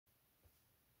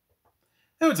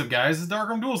Hey, what's up guys, it's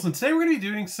DarkArmedDuelist, and today we're going to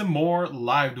be doing some more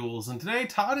live duels. And today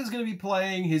Todd is going to be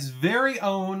playing his very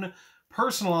own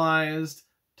personalized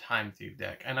Time Thief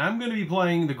deck. And I'm going to be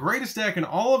playing the greatest deck in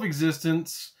all of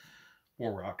existence,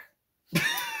 Warrock. Woo!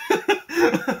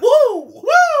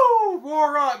 Woo!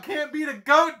 Warrock can't beat a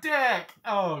GOAT deck!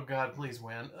 Oh god, please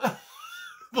win.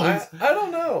 I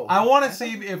don't know. I want to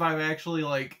see if I've actually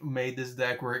made this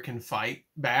deck where it can fight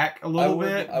back a little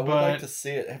bit. I would like to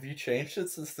see it. Have you changed it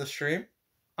since the stream?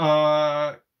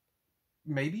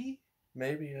 Maybe.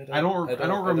 Maybe I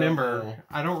don't remember.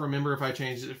 I don't remember if I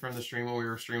changed it from the stream when we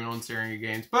were streaming on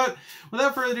StaringAtGames. But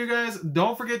without further ado, guys,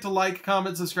 don't forget to like,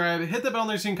 comment, subscribe, hit the bell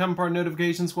there so you can become part of the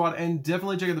notification squad, and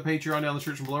definitely check out the Patreon down in the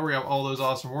description below where we have all those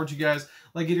awesome rewards you guys,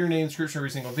 like getting your name in the description every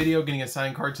single video, getting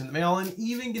assigned cards in the mail, and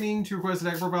even getting to request a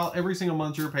deck profile every single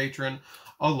month to your patron,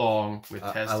 along with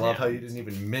test I love how you didn't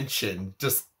even mention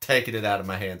just taking it out of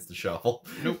my hands to shuffle.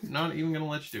 Nope, not even gonna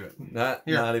let you do it. Not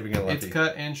even gonna let you. It's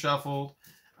cut and shuffled.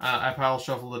 I pile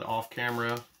shuffled it off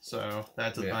camera, so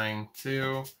that's a thing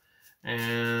too.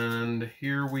 And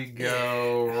here we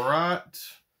go, right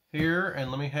here.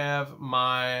 And let me have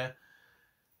my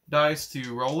dice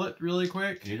to roll it really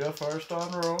quick. You go first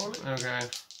on rolling. Okay.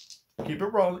 Keep it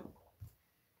rolling.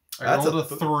 I rolled a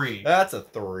 3. That's a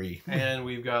 3. And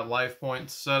we've got life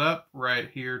points set up right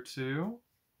here too.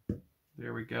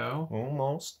 There we go.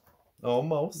 Almost.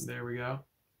 There we go.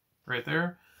 Right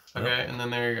there. Okay, and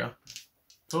then there you go.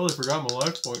 Totally forgot my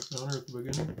life point counter at the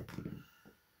beginning.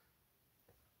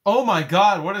 Oh my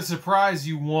god, what a surprise,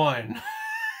 you won.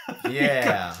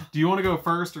 Yeah. Do you want to go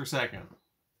first or second?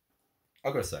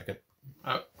 I'll go second.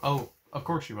 Oh, of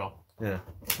course you will. Yeah.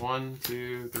 1,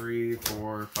 2, 3,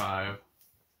 4, 5.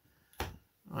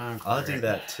 Okay. I'll do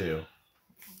that too.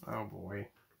 Oh boy.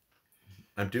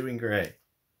 I'm doing great.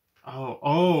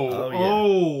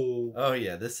 Oh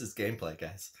yeah, this is gameplay,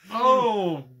 guys.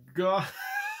 Oh god.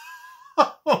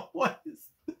 What is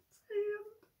this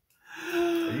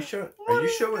hand?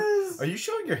 Are you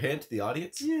showing your hand to the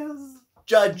audience? Yes.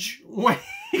 Judge. Wait,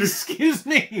 excuse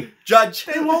me. Judge.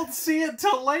 They won't see it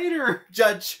till later.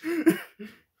 Judge.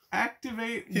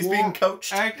 Activate. He's being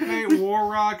coached. Activate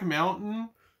Warrock Mountain.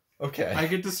 Okay. I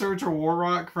get to search a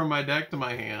Warrock from my deck to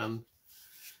my hand.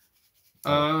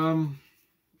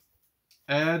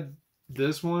 Add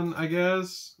this one, I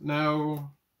guess.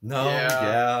 No. No.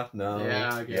 Yeah. No.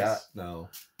 Yeah, I guess. Yeah. No.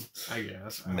 I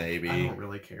guess. Maybe. I don't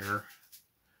really care.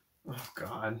 Oh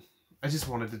god. I just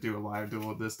wanted to do a live duel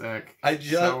with this deck. I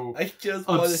just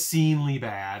obscenely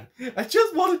bad. I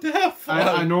just wanted to have fun.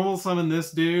 I normal summon this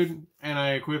dude and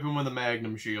I equip him with a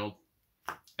Magnum Shield.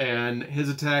 And his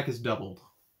attack is doubled.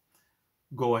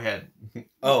 Go ahead.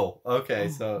 Oh, okay.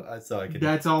 So I can.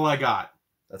 That's all I got.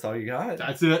 That's all you got?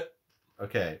 That's it.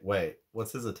 Okay, wait.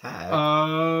 What's his attack?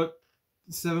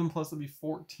 7 plus that'd be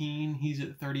 14. He's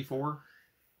at 34.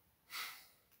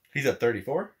 He's at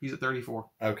 34? He's at 34.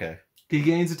 Okay. He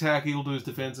gains attack equal to his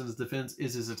defense, and his defense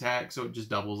is his attack, so it just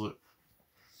doubles it.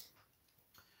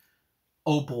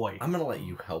 Oh boy. I'm gonna let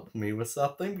you help me with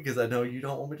something because I know you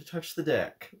don't want me to touch the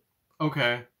deck.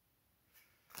 Okay.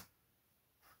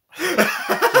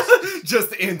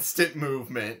 Just instant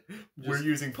movement. We're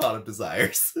using Pot of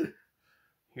Desires.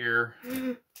 Here's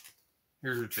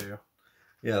your 2.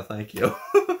 Yeah, thank you.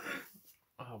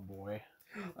 Oh boy.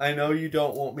 I know you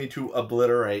don't want me to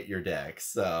obliterate your deck,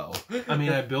 so... I mean,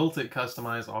 I built it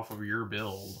customized off of your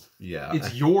build. Yeah.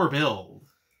 It's your build.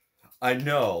 I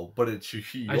know, but it's your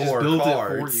I just built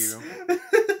cards. it for you.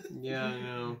 Yeah, I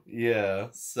know. Yeah,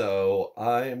 so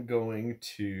I am going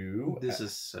to... This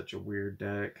is such a weird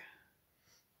deck.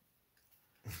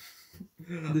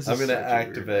 I'm going to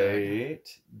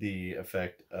activate the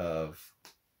effect of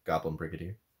Goblin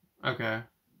Brigadier. Okay.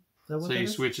 So you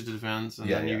switch it to defense, and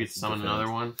then you get to summon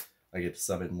another one? I get to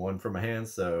summon one from my hand,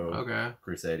 so... Okay.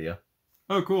 Crusadia.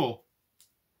 Oh, cool.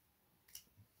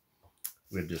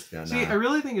 We've just got... See, I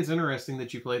really think it's interesting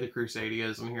that you play the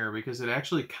Crusadias in here, because it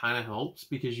actually kind of helps,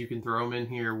 because you can throw them in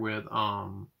here with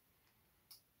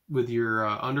your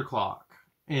underclock,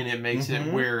 and it makes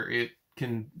it where it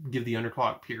can give the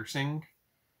underclock piercing,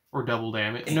 or double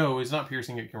damage. No, it's not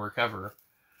piercing, it can recover.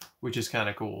 Which is kind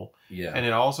of cool. Yeah. And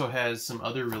it also has some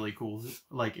other really cool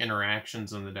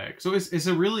interactions in the deck. So it's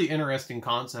a really interesting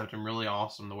concept and really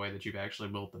awesome the way that you've actually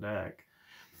built the deck.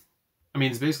 I mean,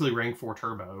 it's basically rank 4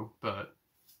 turbo, but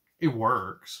it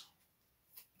works.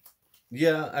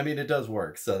 Yeah, I mean, it does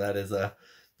work. So that is a...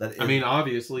 I mean,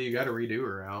 obviously, you got to redo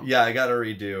her out. Yeah, I got to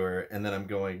redo her. And then I'm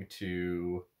going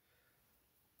to...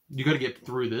 You got to get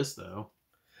through this, though.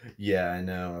 Yeah, I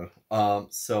know.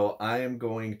 So I am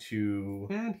going to...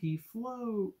 And he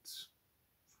floats.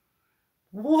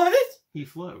 What? He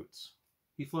floats.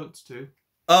 He floats too.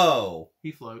 Oh.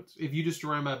 He floats. If you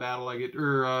destroy him by battle, I get...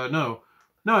 Or, no.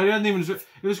 No, he doesn't even... It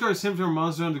destroys symptom or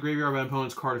monster on the graveyard by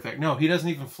opponent's card effect. No, he doesn't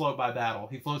even float by battle.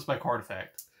 He floats by card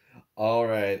effect. All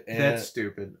right. And that's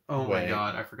stupid. Oh my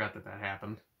god, I forgot that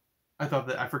happened. I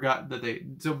forgot that they...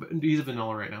 So, he's a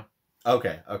vanilla right now.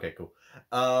 Okay, cool.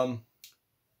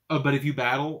 But if you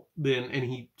battle, then, and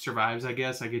he survives, I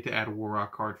guess, I get to add a War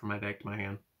Rock card from my deck to my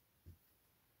hand.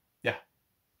 Yeah.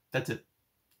 That's it.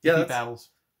 Yeah, he battles.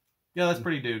 Yeah, that's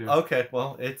pretty dude. Okay,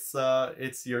 well,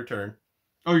 it's your turn.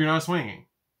 Oh, you're not swinging.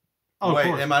 Oh, wait,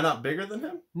 am I not bigger than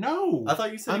him? No. I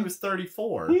thought you said he was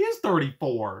 34. He is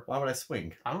 34. Why would I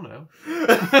swing? I don't know.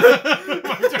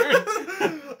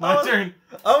 My turn.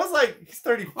 I was like, he's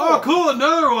 34. Oh, cool,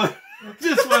 another one.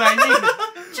 Just what I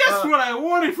needed. Just what I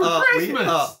wanted for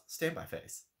Christmas. Standby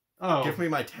phase. Oh. Give me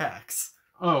my tax.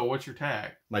 Oh, what's your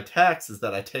tax? My tax is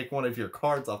that I take one of your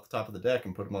cards off the top of the deck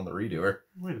and put them on the redoer.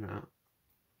 Wait a minute.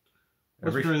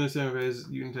 During the same phase,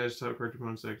 you can attach top card to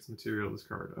opponent's deck's material to this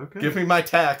card. Okay. Give me my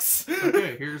tax.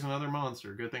 Okay, here's another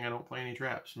monster. Good thing I don't play any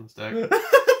traps in this deck.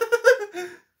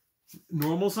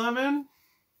 Normal summon?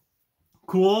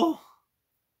 Cool.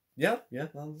 Yeah,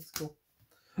 that's cool.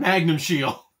 Magnum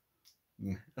Shield.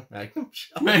 Magnum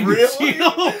Shield? Magnum really?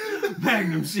 Shield.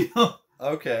 Magnum Shield.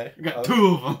 Okay. I got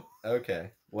two of them.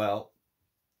 Okay, well.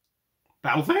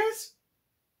 Battle phase?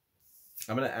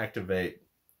 I'm going to activate...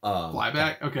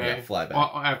 flyback? Okay. Yeah, flyback.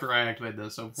 Well, after I activate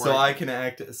this. So I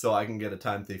can get a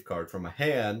Time Thief card from my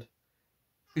hand.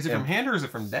 Is it from hand or is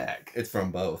it from deck? It's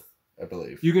from both, I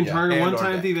believe. You can turn one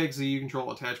Time Thief exile you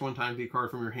control, attach one Time Thief card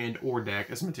from your hand or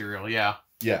deck as material, yeah.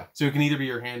 Yeah. So it can either be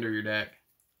your hand or your deck.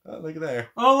 Oh, look at there.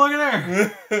 Oh, look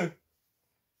at there!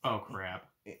 Oh, crap.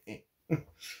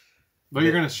 But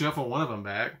you're going to shuffle one of them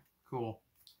back. Cool.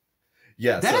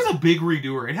 Yeah, that is a big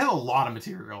redoer. It has a lot of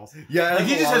materials. Yeah, like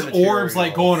he just has orbs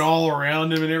like going all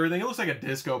around him and everything. It looks like a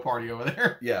disco party over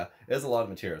there. Yeah, it has a lot of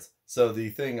materials. So the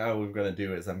thing I'm going to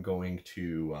do is I'm going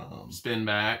to spin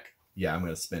back. Yeah, I'm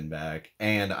going to spin back,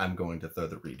 and I'm going to throw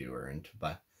the redoer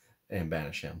and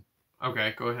banish him.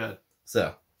 Okay, go ahead.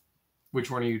 So, which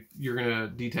one are you're going to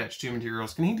detach two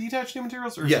materials? Can he detach two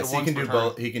materials? Or yes, he can do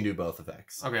both. He can do both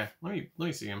effects. Okay, let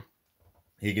me see him.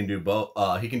 He can do both.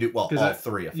 He can do all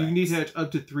three effects. You can detach up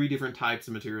to 3 different types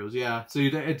of materials. Yeah, so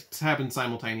it happens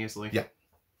simultaneously. Yeah,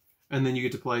 and then you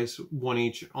get to place one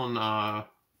each on. Yeah,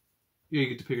 you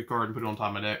get to pick a card and put it on top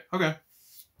of my deck. Okay.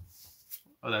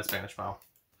 Oh, that's Spanish file.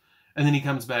 And then he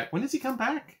comes back. When does he come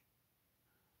back?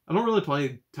 I don't really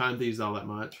play Time Thieves all that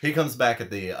much. He comes back at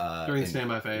the during the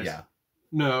standby phase. Yeah.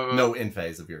 No, in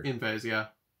phase of your... In phase, yeah.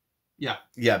 Yeah.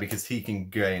 Yeah, because he can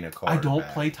gain a card I don't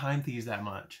play Time Thieves that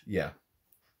much. Yeah.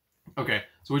 Okay,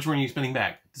 so which one are you spinning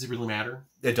back? Does it really matter?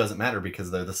 It doesn't matter because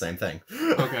they're the same thing.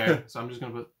 Okay, so I'm just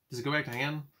going to put... Does it go back to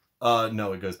hand?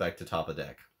 No, it goes back to top of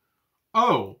deck.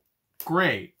 Oh,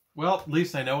 great. Well, at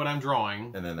least I know what I'm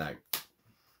drawing. And then that...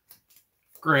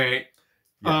 Great.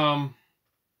 Yeah.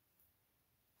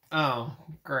 Oh,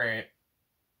 great.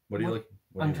 What are you looking...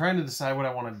 I'm trying to decide what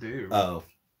I want to do. Oh.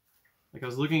 Like, I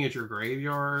was looking at your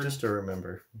graveyard. Just to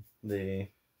remember. The...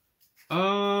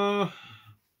 I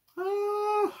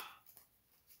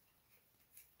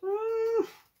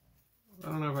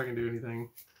don't know if I can do anything.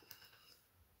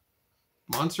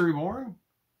 Monster Reborn?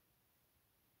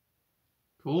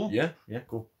 Cool. Yeah,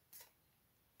 cool.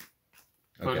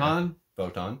 Photon?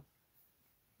 Photon.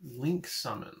 Link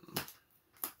Summon.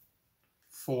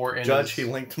 4 Judge, he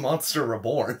linked Monster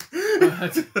Reborn.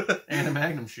 And a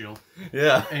Magnum Shield.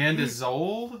 Yeah. And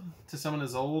Isolde. To summon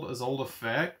Isolde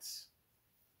effect.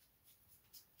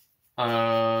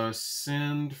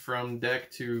 Send from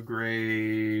deck to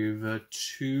grave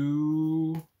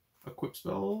 2 equip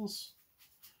spells.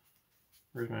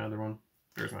 Where's my other one?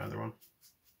 There's my other one.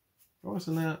 Do I want to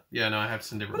send that? Yeah, no, I have to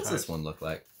send different types. What does this one look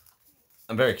like?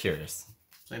 I'm very curious.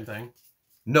 Same thing.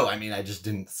 No, I mean, I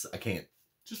can't.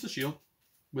 Just a shield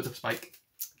with a spike.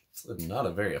 It's not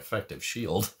a very effective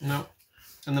shield. No.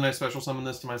 And then I special summon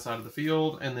this to my side of the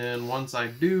field. And then once I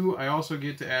do, I also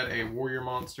get to add a warrior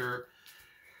monster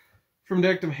from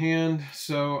deck to hand.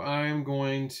 So I'm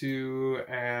going to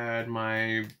add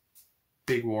my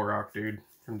big Warrock dude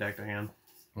from deck to hand.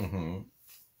 Mm-hmm.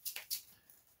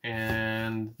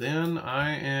 And then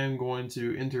I am going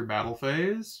to enter battle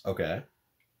phase. Okay.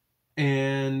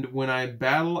 And when I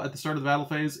battle at the start of the battle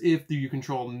phase, if you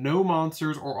control no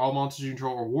monsters or all monsters you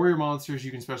control or warrior monsters,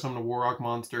 you can special summon a Warrock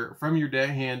monster from your deck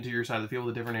hand to your side of the field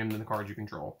with a different name than the card you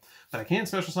control. But I can't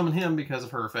special summon him because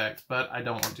of her effect, but I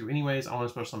don't want to anyways. I want to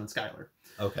special summon Skylar.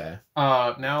 Okay.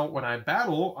 Now, when I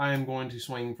battle, I am going to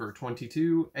swing for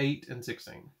 22, 8, and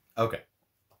 16. Okay.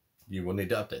 You will need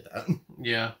to update that.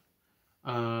 Yeah.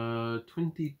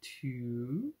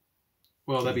 22.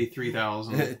 Well, that'd be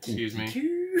 3,000. Excuse me.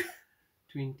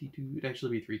 22. It'd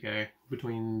actually be 3K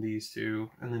between these two,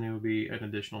 and then it would be an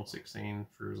additional 16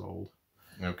 for his old.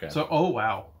 Okay. So, oh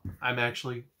wow, I'm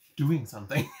actually doing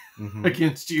something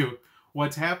against you.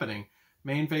 What's happening?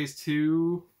 Main phase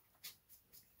 2.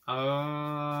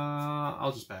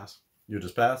 I'll just pass. You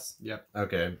just pass? Yep.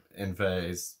 Okay. In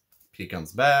phase, he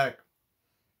comes back.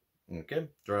 Okay.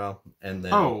 Draw, and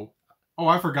then. Oh,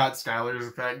 I forgot Skylar's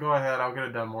effect. Go ahead. I'll get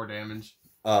it done more damage.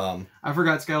 I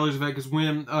forgot Skylar's effect because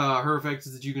when her effect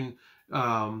is that you can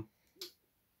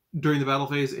during the battle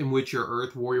phase in which your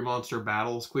Earth warrior monster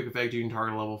battles, quick effect, you can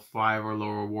target a level 5 or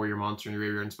lower warrior monster in your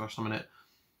graveyard and special summon it.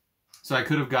 So I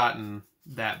could have gotten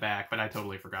that back, but I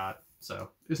totally forgot. So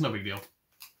it's no big deal.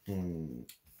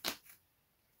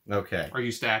 Okay. Are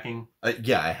you stacking?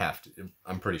 Yeah, I have to.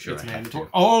 I'm pretty sure it's I have to.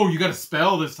 Oh, you got a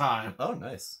spell this time. Oh,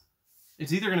 nice.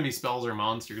 It's either going to be spells or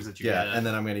monsters that you get. Yeah, and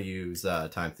then I'm going to use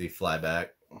Time Thief Flyback.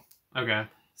 Okay.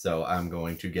 So I'm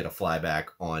going to get a flyback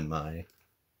on my...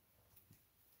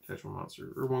 Fetch one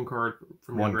monster. Or one card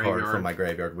from your graveyard. One card from my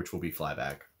graveyard, which will be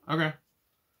flyback. Okay.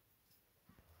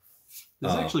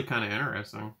 This is actually kind of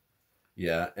interesting.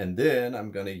 Yeah, and then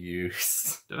I'm going to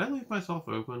use... Did I leave myself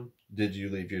open? Did you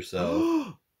leave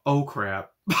yourself? Oh,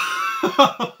 crap.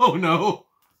 Oh, no.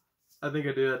 I think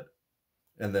I did.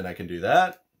 And then I can do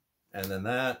that. And then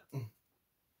that.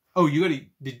 Oh, you got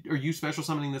are you special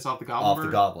summoning this off the goblin? Off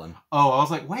the goblin. Oh, I was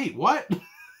like, wait, what?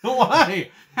 Why?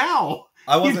 How?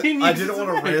 I didn't want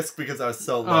to risk because I was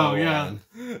so low. Oh, yeah.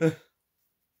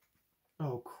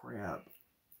 Oh, crap.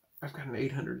 I've got an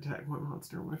 800 attack point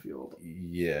monster on my field.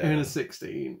 Yeah. And a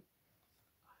 16.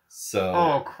 So.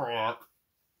 Oh, crap.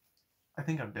 I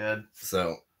think I'm dead.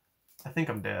 So. I think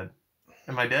I'm dead.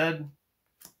 Am I dead?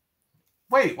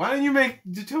 Wait, why didn't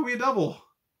you tell me a double?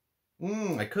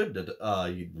 I could.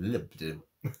 I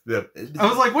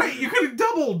was like, wait, you could have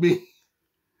doubled me.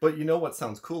 But you know what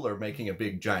sounds cooler? Making a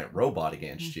big giant robot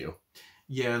against you.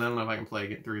 Yeah, and I don't know if I can play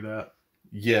it through that.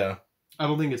 Yeah. I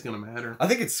don't think it's going to matter. I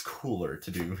think it's cooler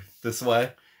to do this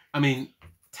way. I mean,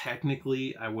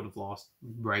 technically, I would have lost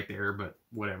right there, but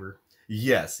whatever.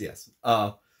 Yes, yes.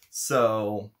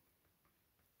 So...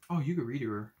 Oh, you could redo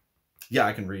her. Yeah,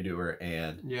 I can redo her,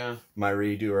 and yeah, my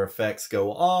redo effects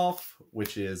go off,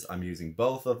 which is I'm using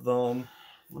both of them.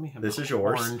 Let me have this is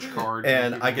yours. Orange card.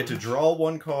 And I get to draw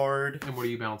one card. And what are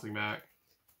you bouncing back?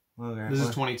 Okay. This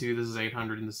is 22, this is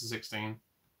 800, and this is 16.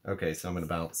 Okay, so I'm going to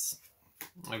bounce.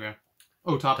 Okay.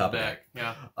 Oh, top of deck.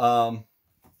 Yeah.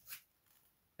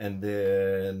 And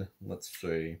then, let's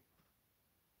see.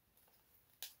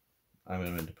 I'm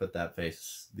going to put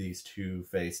these two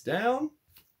face down.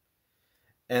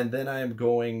 And then I'm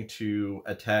going to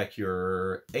attack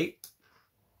your 8.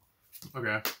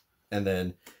 Okay. And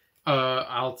then...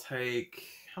 I'll take...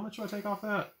 How much do I take off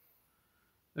that?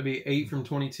 That'd be 8 from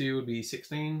 22 would be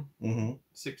 16.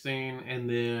 16. And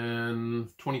then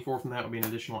 24 from that would be an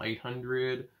additional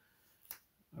 800.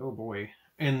 Oh, boy.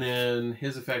 And then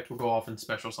his effect will go off and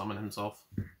special summon himself.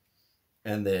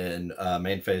 And then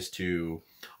main phase 2...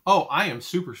 Oh, I am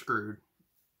super screwed.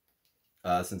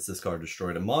 Since this card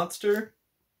destroyed a monster...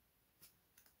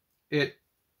 Do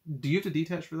you have to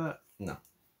detach for that? No.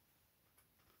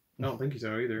 I don't think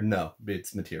so either. No,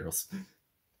 it's materials.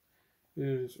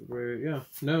 Yeah.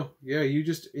 No. Yeah, you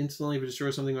just instantly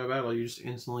destroy something by battle. You just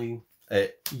instantly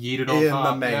yeet it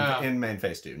on top. In main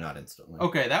phase 2, not instantly.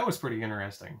 Okay, that was pretty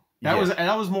interesting.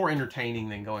 That was more entertaining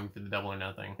than going for the double or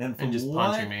nothing. And just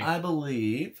punching me. I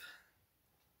believe...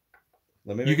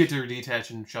 You get to detach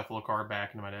and shuffle a card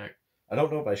back into my deck. I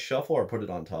don't know if I shuffle or put it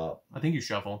on top. I think you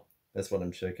shuffle. That's what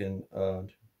I'm checking.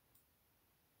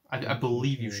 I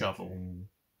believe you shuffle.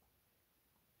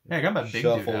 Yeah, I got my big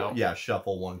dude out. Yeah,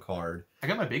 shuffle one card. I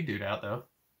got my big dude out, though.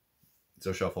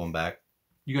 So shuffle him back.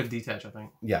 You got to detach, I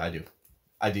think. Yeah, I do.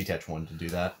 I detach one to do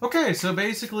that. Okay, so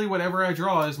basically whatever I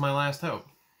draw is my last hope.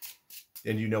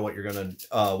 And you know what you're going to...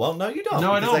 well, no, you don't.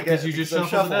 No, I don't, because you just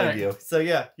shuffle the deck. You. So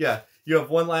yeah. You have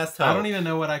one last hope. I don't even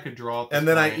know what I could draw. And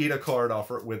then I eat a card off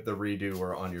with the redo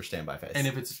or on your standby phase. And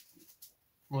if it's...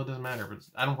 Well, it doesn't matter. But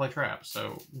I don't play traps,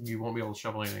 so you won't be able to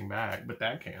shuffle anything back. But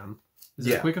that can. Is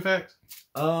it a quick effect?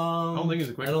 I don't think it's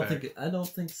a quick effect. I don't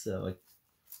think so.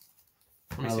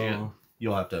 Let me see it.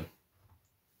 You'll have to.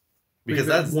 Because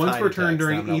that's once per turn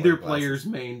during either player's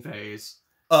main phase.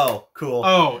 Oh, cool.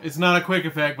 Oh, it's not a quick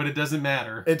effect, but it doesn't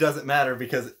matter. It doesn't matter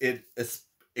because it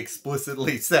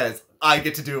explicitly says I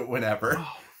get to do it whenever.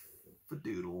 Oh,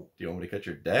 doodle. Do you want me to cut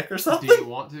your deck or something? Do you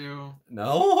want to?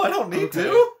 No, I don't need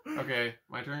to. Okay,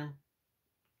 my turn.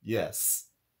 Yes.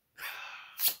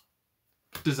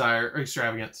 Desire or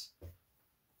extravagance.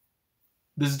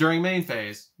 This is during main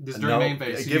phase. This is during main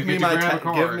phase. So give me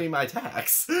my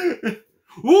tax.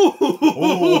 Ooh,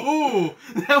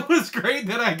 that was great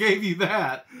that I gave you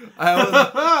that.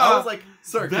 I was like,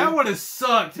 sir, that would have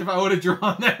sucked if I would have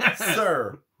drawn that.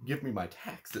 Sir, give me my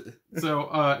taxes.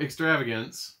 So,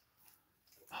 extravagance.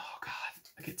 Oh God,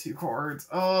 I get 2 cards.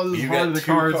 Oh, this is part of the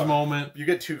cards moment. You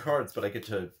get 2 cards, but I get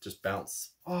to just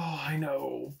bounce. Oh, I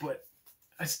know, but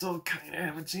I still kind of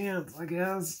have a chance, I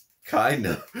guess.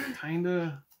 Kinda.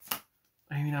 Kinda.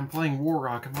 I mean, I'm playing War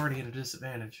Rock. I'm already at a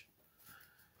disadvantage.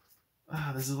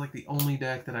 This is like the only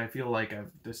deck that I feel like I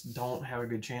just don't have a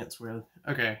good chance with.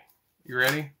 Okay, you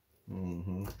ready?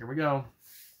 Mm-hmm. Here we go.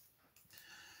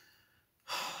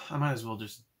 I might as well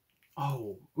just...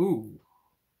 Oh, ooh.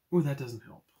 Ooh, that doesn't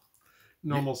help.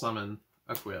 Normal summon,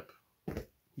 equip.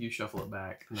 You shuffle it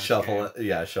back. Shuffle it,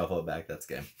 yeah, shuffle it back. That's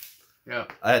game. Yeah.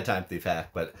 I had Time Thief hack,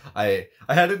 but I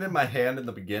had it in my hand in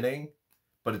the beginning,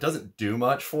 but it doesn't do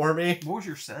much for me. What was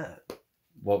your set?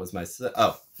 What was my set?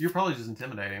 Oh. You're probably just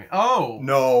intimidating. Oh!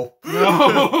 No.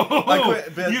 No!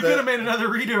 You could have made another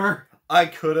redoer. I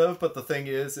could have, but the thing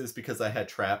is because I had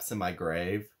traps in my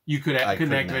grave. You couldn't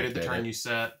activate it the turn you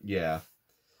set. Yeah.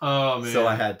 Oh, man. So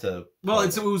I had to... Well,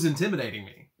 it was intimidating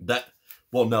me.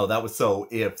 Well, no, that was so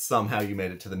if somehow you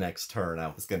made it to the next turn, I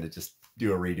was going to just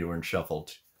do a redo and shuffle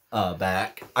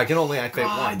back. I can only activate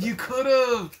one. You could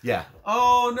have. Yeah.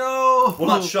 Oh no.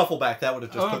 Well, not shuffle back. That would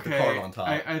have just put the card on top.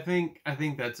 I think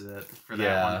that's it for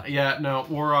that one. Yeah. No,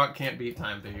 Warrock can't beat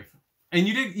Time Thief. And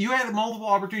you had multiple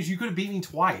opportunities. You could have beat me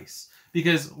twice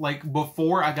because like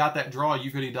before I got that draw,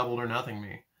 you could have doubled or nothing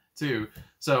me too.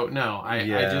 So no, I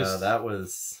just that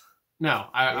was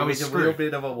I was a real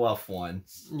bit of a rough one.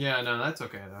 Yeah, no, that's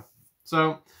okay though.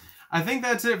 So. I think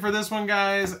that's it for this one,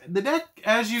 guys. The deck,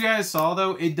 as you guys saw,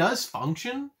 though, it does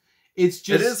function. It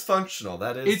is functional.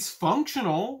 That is. It's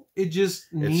functional. It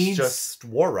just needs... It's just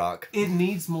War Rock. It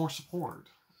needs more support.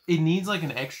 It needs, like,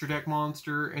 an extra deck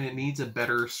monster, and it needs a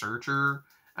better searcher,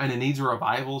 and it needs a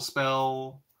revival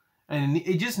spell, and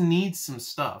it just needs some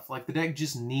stuff. Like, the deck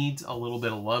just needs a little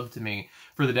bit of love to me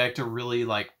for the deck to really,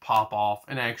 like, pop off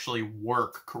and actually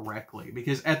work correctly.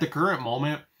 Because at the current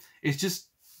moment, it's just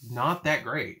not that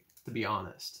great. To be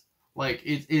honest, like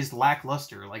it is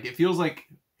lackluster. Like it feels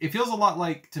a lot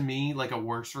like to me like a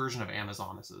worse version of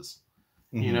Amazonuses.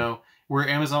 Mm-hmm. You know, where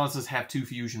Amazonuses have 2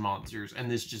 fusion monsters, and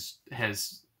this just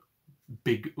has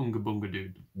big Unga Bunga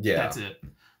dude. Yeah, that's it.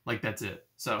 Like that's it.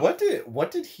 So what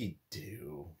did he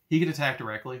do? He could attack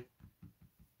directly.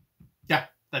 Yeah,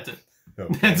 that's it.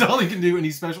 Okay. That's all he can do, and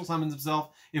he special summons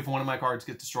himself if one of my cards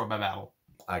gets destroyed by battle.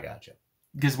 I gotcha.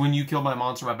 Because when you kill my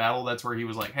monster by battle, that's where he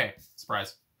was like, "Hey,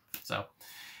 surprise." So,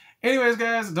 anyways,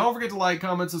 guys, don't forget to like,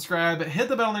 comment, subscribe, hit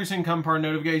the bell on your screen, come part of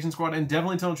Notification Squad, and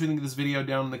definitely tell me what you think of this video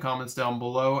down in the comments down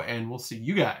below, and we'll see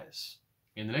you guys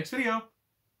in the next video.